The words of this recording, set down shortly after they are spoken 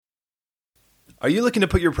Are you looking to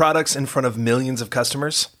put your products in front of millions of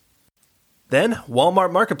customers? Then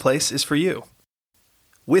Walmart Marketplace is for you.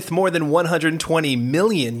 With more than 120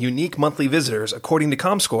 million unique monthly visitors according to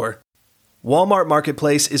Comscore, Walmart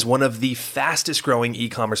Marketplace is one of the fastest growing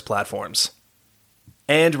e-commerce platforms.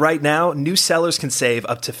 And right now, new sellers can save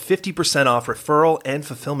up to 50% off referral and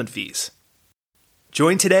fulfillment fees.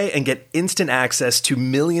 Join today and get instant access to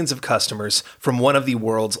millions of customers from one of the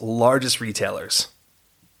world's largest retailers.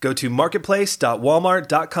 Go to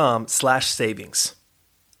marketplace.walmart.com/savings.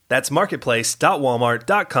 That's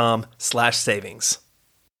marketplace.walmart.com/savings.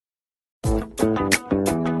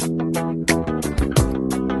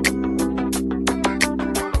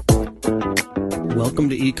 Welcome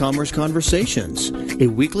to E-Commerce Conversations, a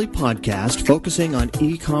weekly podcast focusing on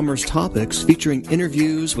e-commerce topics featuring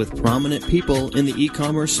interviews with prominent people in the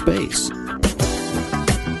e-commerce space.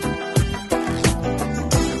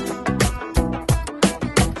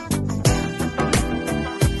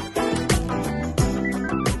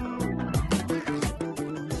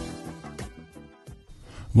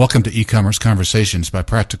 Welcome to E-Commerce Conversations by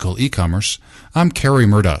Practical E-Commerce. I'm Kerry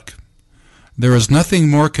Murdoch. There is nothing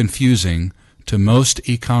more confusing to most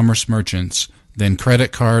e-commerce merchants than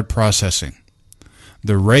credit card processing.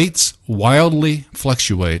 The rates wildly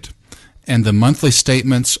fluctuate, and the monthly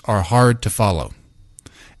statements are hard to follow.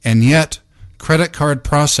 And yet, credit card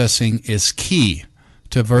processing is key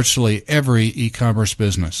to virtually every e-commerce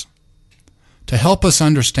business. To help us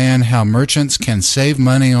understand how merchants can save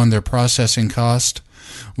money on their processing cost,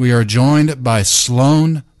 we are joined by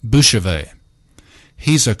Sloan Bouchevet.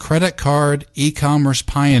 He's a credit card e-commerce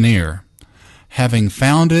pioneer, having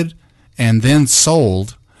founded and then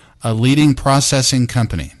sold a leading processing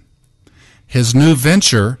company. His new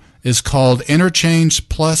venture is called Interchange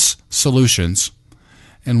Plus Solutions,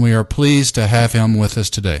 and we are pleased to have him with us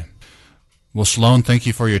today. Well, Sloan, thank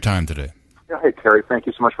you for your time today. Yeah, hey, Kerry, thank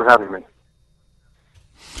you so much for having me.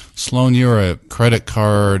 Sloan, you're a credit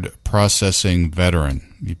card processing veteran.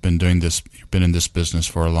 You've been in this business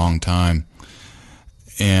for a long time.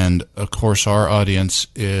 And, of course, our audience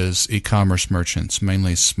is e-commerce merchants,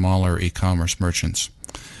 mainly smaller e-commerce merchants.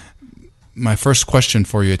 My first question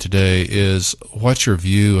for you today is, what's your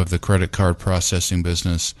view of the credit card processing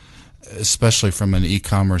business, especially from an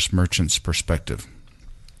e-commerce merchant's perspective?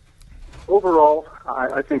 Overall,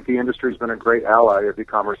 I think the industry has been a great ally of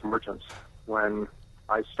e-commerce merchants. When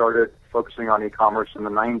I started focusing on e-commerce in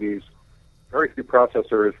the 90s, very few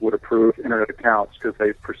processors would approve internet accounts because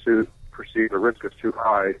they perceive the risk is too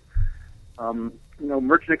high.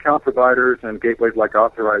 Merchant account providers and gateways like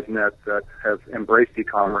AuthorizeNet that have embraced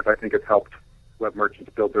e-commerce, I think, have helped web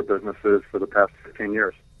merchants build their businesses for the past 15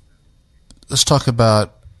 years. Let's talk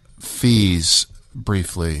about fees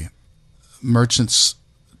briefly. Merchants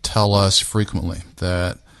tell us frequently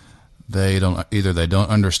that they don't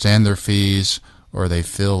understand their fees, or they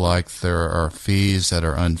feel like there are fees that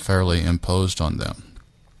are unfairly imposed on them.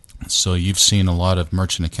 So you've seen a lot of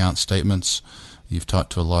merchant account statements. You've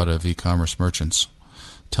talked to a lot of e-commerce merchants.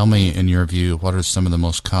 Tell me, in your view, what are some of the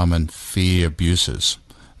most common fee abuses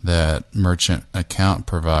that merchant account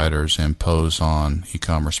providers impose on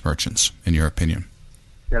e-commerce merchants, in your opinion?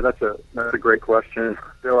 Yeah, that's a great question.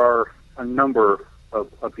 There are a number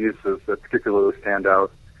of abuses that particularly stand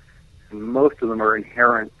out. Most of them are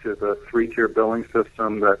inherent to the three-tier billing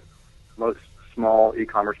system that most small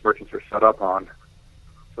e-commerce merchants are set up on.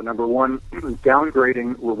 So number one,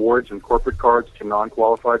 downgrading rewards and corporate cards to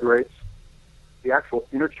non-qualified rates. The actual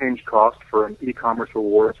interchange cost for an e-commerce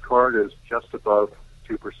rewards card is just above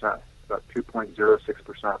 2%, about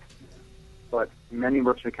 2.06%. But many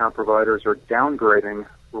merchant account providers are downgrading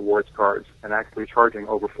rewards cards and actually charging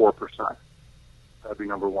over 4%. That would be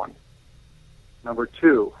number one. Number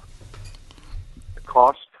two,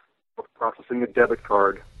 cost of processing a debit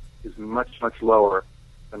card is much, much lower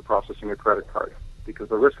than processing a credit card because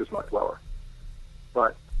the risk is much lower.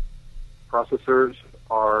 But processors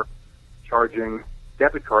are charging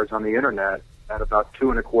debit cards on the internet at about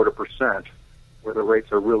 2.25%, where the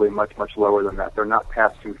rates are really much, much lower than that. They're not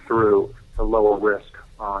passing through the lower risk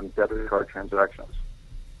on debit card transactions.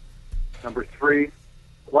 Number three,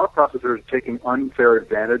 a lot of processors are taking unfair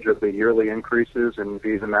advantage of the yearly increases in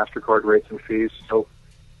Visa and MasterCard rates and fees. So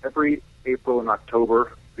every April and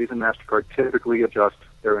October, Visa and MasterCard typically adjust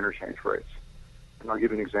their interchange rates. And I'll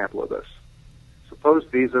give you an example of this. Suppose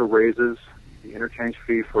Visa raises the interchange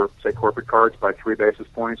fee for, say, corporate cards by 3 basis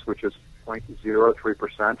points, which is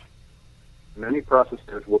 0.03%. Many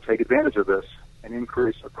processors will take advantage of this and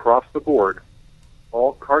increase across the board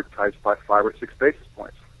all card types by 5 or 6 basis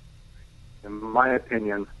points. In my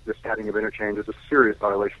opinion, this adding of interchange is a serious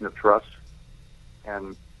violation of trust,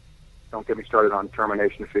 and don't get me started on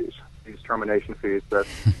termination fees. These termination fees that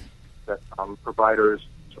providers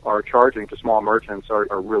are charging to small merchants are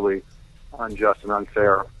really unjust and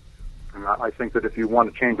unfair. And I think that if you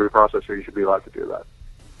want to change your processor, you should be allowed to do that.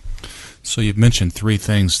 So you've mentioned three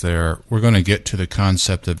things there. We're going to get to the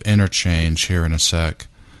concept of interchange here in a sec.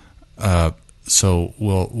 So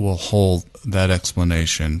we'll hold that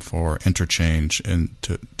explanation for interchange and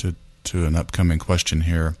to an upcoming question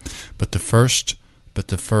here. But the first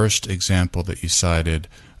example that you cited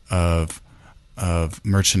of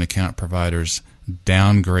merchant account providers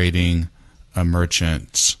downgrading a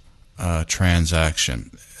merchant's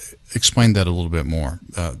transaction. Explain that a little bit more.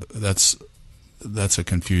 That's a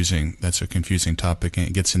confusing topic, and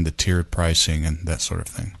it gets into tiered pricing and that sort of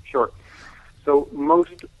thing. Sure. So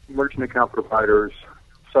most merchant account providers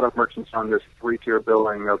set up merchants on this three-tier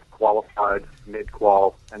billing of qualified,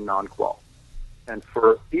 mid-qual, and non-qual. And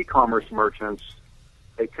for e-commerce merchants,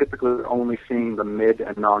 they typically are only seeing the mid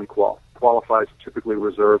and non-qual. Qualified is typically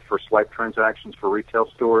reserved for swipe transactions for retail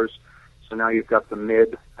stores. So now you've got the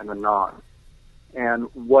mid and the non. And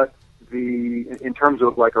in terms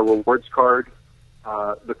of like a rewards card,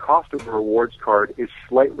 the cost of a rewards card is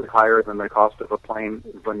slightly higher than the cost of a plain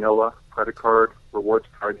vanilla credit card. Rewards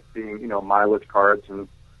cards being, mileage cards and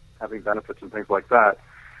having benefits and things like that.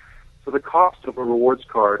 So the cost of a rewards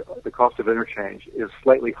card, the cost of interchange, is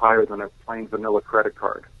slightly higher than a plain vanilla credit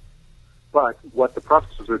card. But what the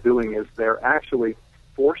processors are doing is they're actually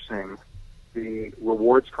forcing the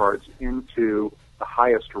rewards cards into the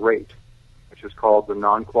highest rate, which is called the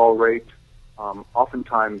non-qual rate.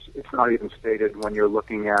 Oftentimes, it's not even stated when you're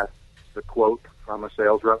looking at the quote from a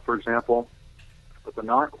sales rep, for example. But the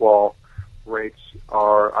non-qual rates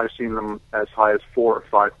I've seen them as high as 4 or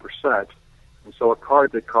 5%. And so a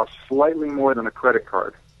card that costs slightly more than a credit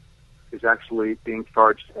card is actually being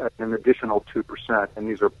charged at an additional 2%, and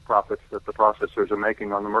these are profits that the processors are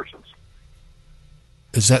making on the merchants.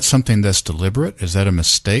 Is that something that's deliberate? Is that a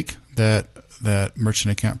mistake that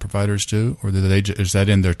merchant account providers do, or is that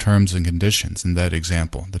in their terms and conditions in that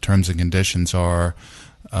example? The terms and conditions are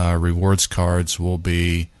rewards cards will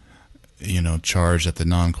be, charged at the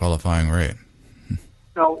non-qualifying rate.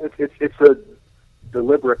 No, it's a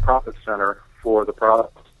deliberate profit center for the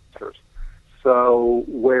processors. So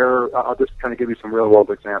I'll just kind of give you some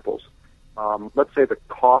real-world examples. Let's say the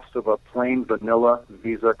cost of a plain vanilla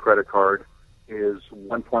Visa credit card is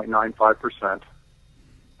 1.95%,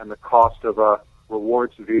 and the cost of a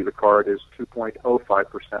rewards Visa card is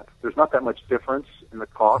 2.05%. There's not that much difference in the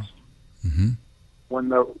cost. Mm-hmm. When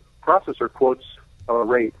the processor quotes a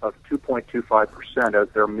rate of 2.25% as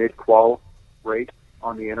their mid-qual rate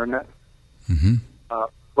on the Internet, mm-hmm.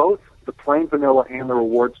 Both the plain vanilla and the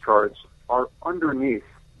rewards cards are underneath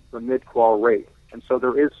the mid-qual rate. And so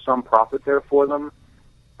there is some profit there for them,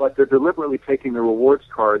 but they're deliberately taking the rewards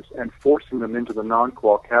cards and forcing them into the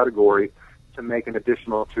non-qual category to make an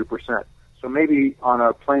additional 2%. So maybe on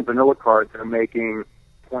a plain vanilla card, they're making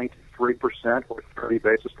 0.3% or 30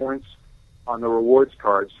 basis points. On the rewards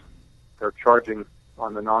cards, they're charging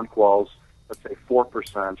on the non-quals, let's say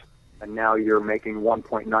 4%, and now you're making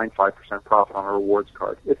 1.95% profit on a rewards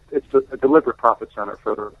card. It's a deliberate profit center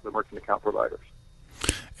for the merchant account providers.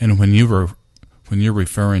 And when you're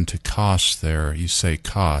referring to cost there, you say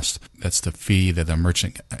cost. That's the fee that a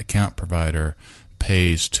merchant account provider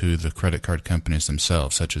pays to the credit card companies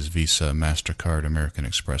themselves, such as Visa, MasterCard, American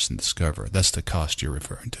Express, and Discover. That's the cost you're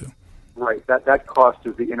referring to. Right. That cost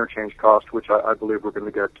is the interchange cost, which I believe we're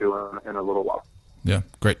going to get to in a little while. Yeah,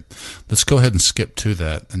 great. Let's go ahead and skip to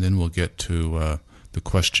that, and then we'll get to the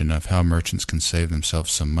question of how merchants can save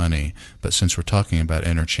themselves some money. But since we're talking about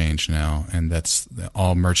interchange now, and that's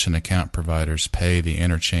all merchant account providers pay the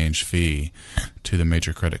interchange fee to the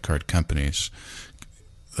major credit card companies,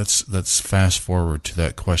 let's fast forward to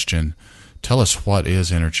that question. Tell us what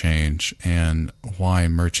is interchange and why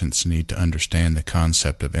merchants need to understand the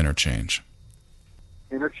concept of interchange.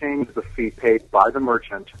 Interchange is the fee paid by the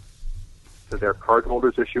merchant to their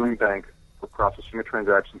cardholders issuing bank for processing a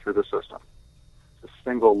transaction through the system. It's the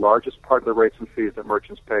single largest part of the rates and fees that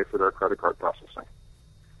merchants pay for their credit card processing.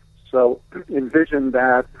 So envision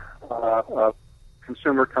that a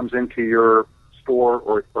consumer comes into your store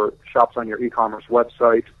or shops on your e-commerce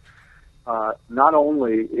website. Not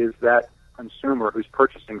only is that consumer who's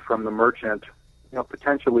purchasing from the merchant,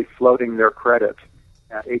 potentially floating their credit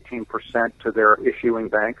at 18% to their issuing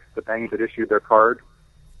bank, the bank that issued their card,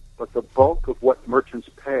 but the bulk of what merchants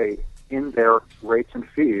pay in their rates and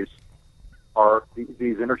fees are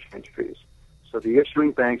these interchange fees. So the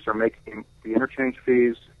issuing banks are making the interchange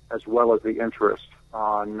fees as well as the interest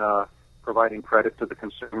on providing credit to the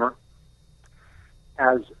consumer.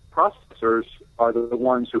 as processors are the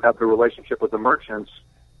ones who have the relationship with the merchants,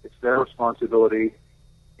 it's their responsibility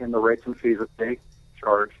in the rates and fees that they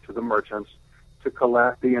charge to the merchants to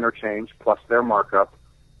collect the interchange plus their markup.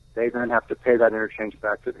 They then have to pay that interchange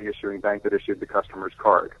back to the issuing bank that issued the customer's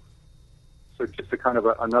card. So just a kind of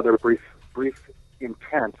another brief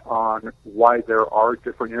intent on why there are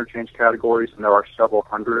different interchange categories, and there are several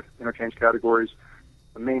hundred interchange categories.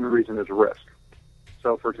 The main reason is risk.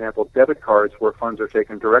 So, for example, debit cards where funds are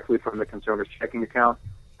taken directly from the consumer's checking account,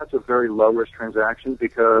 that's a very low-risk transaction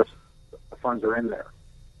because the funds are in there.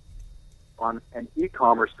 On an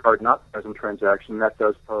e-commerce card not present transaction, that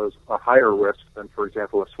does pose a higher risk than, for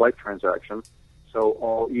example, a swipe transaction. So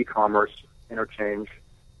all e-commerce interchange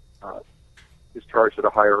is charged at a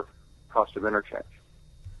higher cost of interchange.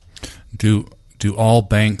 Do all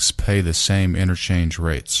banks pay the same interchange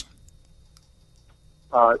rates?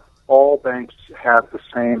 All banks have the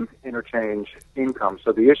same interchange income.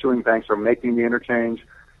 So the issuing banks are making the interchange.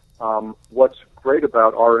 What's great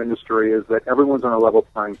about our industry is that everyone's on a level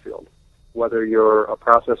playing field. Whether you're a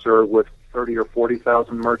processor with 30 or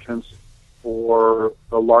 40,000 merchants or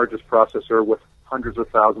the largest processor with hundreds of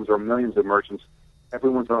thousands or millions of merchants,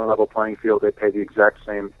 everyone's on a level playing field. They pay the exact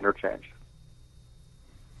same interchange.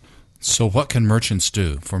 So what can merchants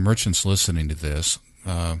do? For merchants listening to this,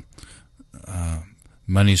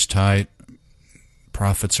 money's tight,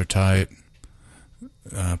 profits are tight,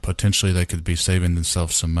 potentially they could be saving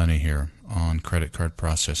themselves some money here on credit card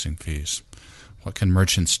processing fees. What can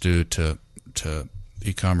merchants do to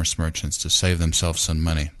e-commerce merchants to save themselves some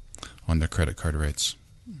money on their credit card rates?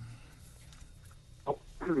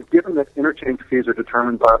 Given that interchange fees are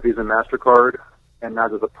determined by Visa and MasterCard, and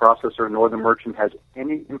neither the processor nor the merchant has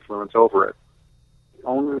any influence over it, the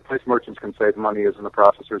only place merchants can save money is in the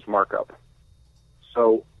processor's markup.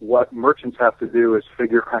 So what merchants have to do is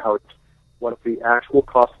figure out what the actual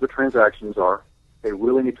cost of the transactions are. They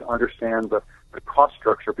really need to understand the cost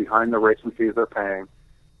structure behind the rates and fees they're paying,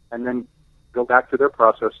 and then go back to their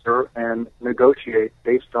processor and negotiate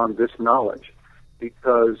based on this knowledge,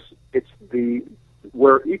 because it's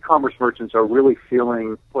where e-commerce merchants are really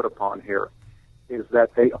feeling put upon here is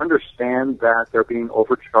that they understand that they're being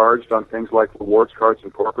overcharged on things like rewards cards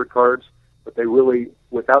and corporate cards, but they really,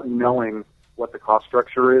 without knowing what the cost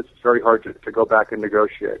structure is, it's very hard to go back and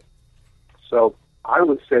negotiate. So I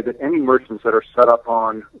would say that any merchants that are set up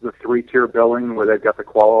on the three-tier billing where they've got the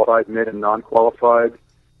qualified, mid, and non-qualified,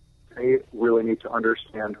 they really need to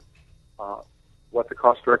understand what the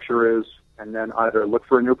cost structure is, and then either look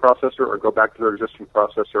for a new processor or go back to their existing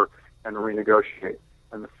processor and renegotiate.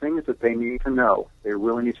 And the things that they need to know, they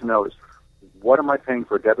really need to know, is what am I paying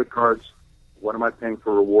for debit cards, what am I paying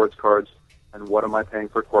for rewards cards, and what am I paying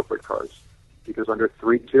for corporate cards? Because under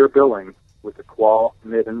three-tier billing, with the qual,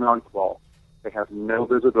 mid, and non-qual, they have no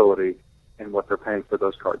visibility in what they're paying for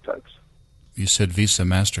those card types. You said Visa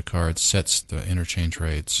MasterCard sets the interchange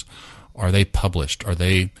rates. Are they published?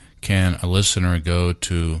 Can a listener go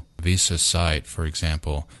to Visa's site, for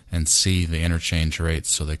example, and see the interchange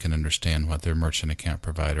rates so they can understand what their merchant account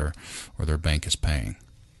provider or their bank is paying?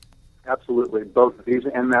 Absolutely. Both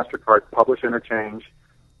Visa and MasterCard publish interchange,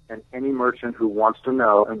 and any merchant who wants to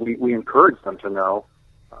know, and we encourage them to know,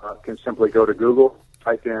 can simply go to Google,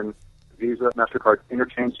 type in Visa, MasterCard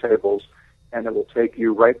interchange tables, and it will take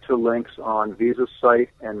you right to links on Visa's site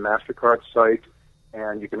and MasterCard's site,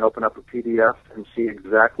 and you can open up a PDF and see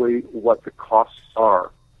exactly what the costs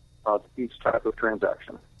are of each type of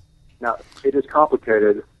transaction. Now, it is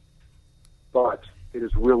complicated, but it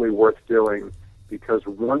is really worth doing, because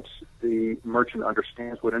once the merchant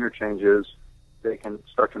understands what interchange is, they can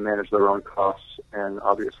start to manage their own costs, and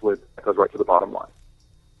obviously that goes right to the bottom line.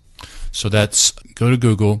 So that's, go to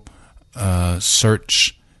Google,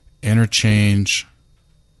 search interchange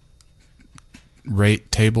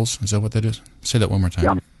rate tables. Is that what that is? Say that one more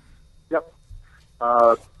time. Yep.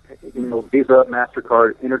 Visa,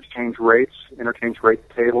 MasterCard interchange rates, interchange rate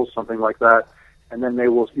tables, something like that, and then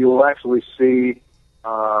you will actually see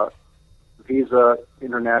Visa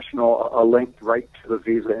International, a link right to the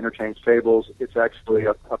Visa interchange tables. It's actually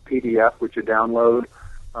a PDF which you download.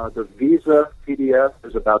 The Visa PDF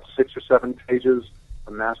is about 6 or 7 pages.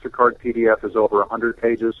 The MasterCard PDF is over 100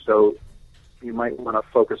 pages, so you might want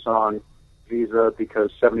to focus on Visa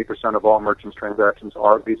because 70% of all merchants' transactions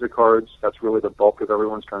are Visa cards. That's really the bulk of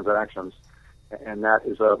everyone's transactions, and that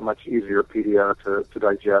is a much easier PDF to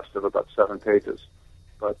digest of about 7 pages.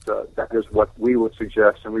 But that is what we would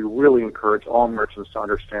suggest, and we really encourage all merchants to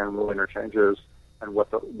understand what interchange is and what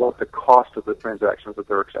the cost of the transactions that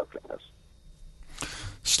they're accepting is.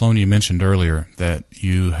 Sloan, you mentioned earlier that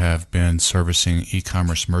you have been servicing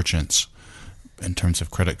e-commerce merchants. in terms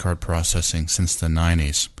of credit card processing since the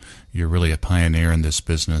 90s. You're really a pioneer in this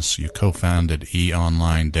business. You co-founded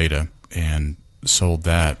eOnline Data and sold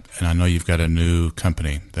that. And I know you've got a new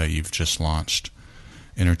company that you've just launched,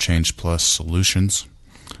 Interchange Plus Solutions.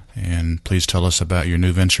 And please tell us about your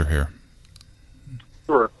new venture here.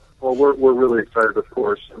 Sure. Well, we're really excited, of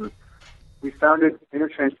course. And we founded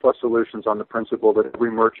Interchange Plus Solutions on the principle that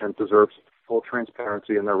every merchant deserves full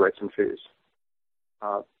transparency in their rates and fees.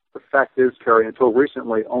 The fact is, Kerry, until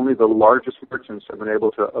recently, only the largest merchants have been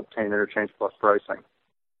able to obtain Interchange Plus pricing.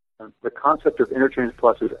 And the concept of Interchange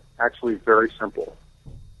Plus is actually very simple.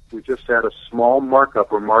 We just add a small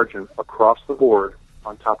markup or margin across the board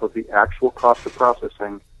on top of the actual cost of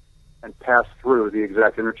processing and pass through the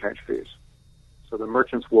exact interchange fees. So the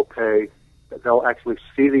merchants will pay, they'll actually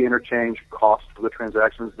see the interchange cost for the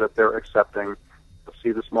transactions that they're accepting. They'll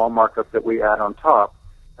see the small markup that we add on top.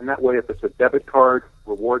 And that way, if it's a debit card,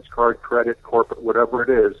 rewards card, credit, corporate, whatever it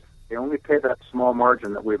is, they only pay that small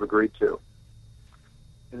margin that we've agreed to.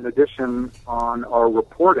 In addition, on our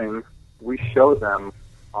reporting, we show them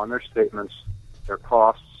on their statements their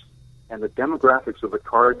costs and the demographics of the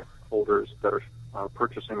card holders that are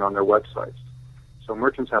purchasing on their websites. So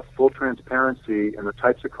merchants have full transparency in the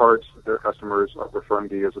types of cards that their customers are referring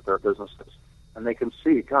to use at their businesses. And they can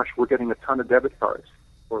see, gosh, we're getting a ton of debit cards,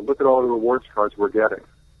 or look at all the rewards cards we're getting.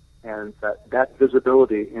 And that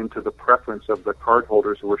visibility into the preference of the card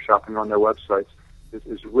holders who are shopping on their websites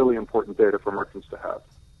is really important data for merchants to have.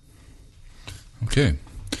 Okay.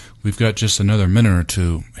 We've got just another minute or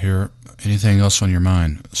two here. Anything else on your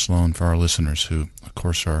mind, Sloan, for our listeners who, of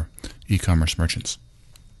course, are e-commerce merchants?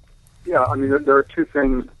 Yeah, I mean, there are two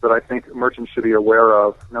things that I think merchants should be aware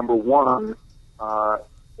of. Number one,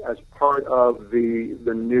 as part of the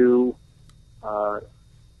new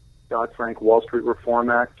Dodd-Frank Wall Street Reform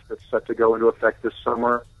Act that's set to go into effect this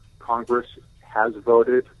summer, Congress has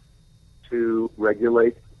voted to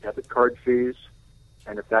regulate debit card fees.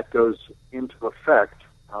 And if that goes into effect,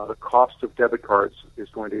 the cost of debit cards is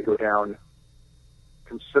going to go down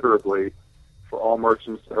considerably for all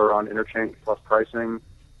merchants that are on Interchange Plus pricing.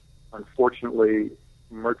 Unfortunately,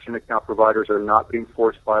 merchant account providers are not being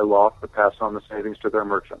forced by law to pass on the savings to their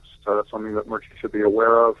merchants. So that's something that merchants should be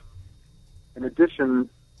aware of. In addition,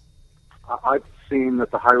 I've seen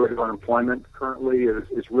that the high rate of unemployment currently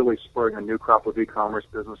is really spurring a new crop of e-commerce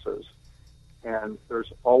businesses. And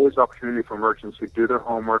there's always opportunity for merchants who do their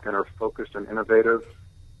homework and are focused and innovative.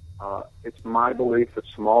 It's my belief that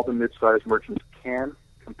small to mid-sized merchants can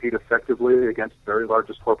compete effectively against very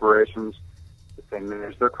largest corporations if they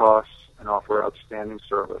manage their costs and offer outstanding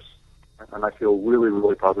service. And I feel really,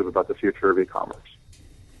 really positive about the future of e-commerce.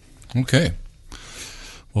 Okay.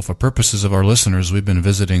 Well, for purposes of our listeners, we've been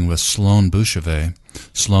visiting with Sloan Bouchevet.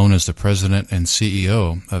 Sloan is the president and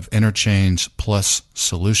CEO of Interchange Plus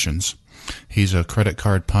Solutions. He's a credit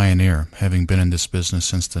card pioneer, having been in this business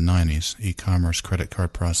since the 90s, e-commerce credit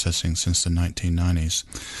card processing since the 1990s.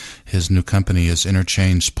 His new company is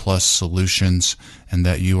Interchange Plus Solutions, and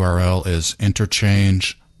that URL is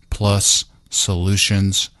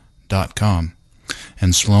interchangeplussolutions.com.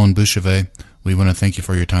 And Sloan Bouchevet, we want to thank you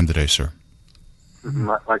for your time today, sir.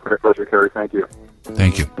 My great pleasure, Kerry. Thank you.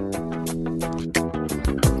 Thank you.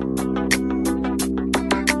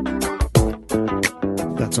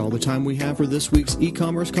 That's all the time we have for this week's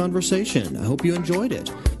e-commerce conversation. I hope you enjoyed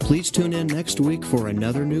it. Please tune in next week for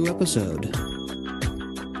another new episode.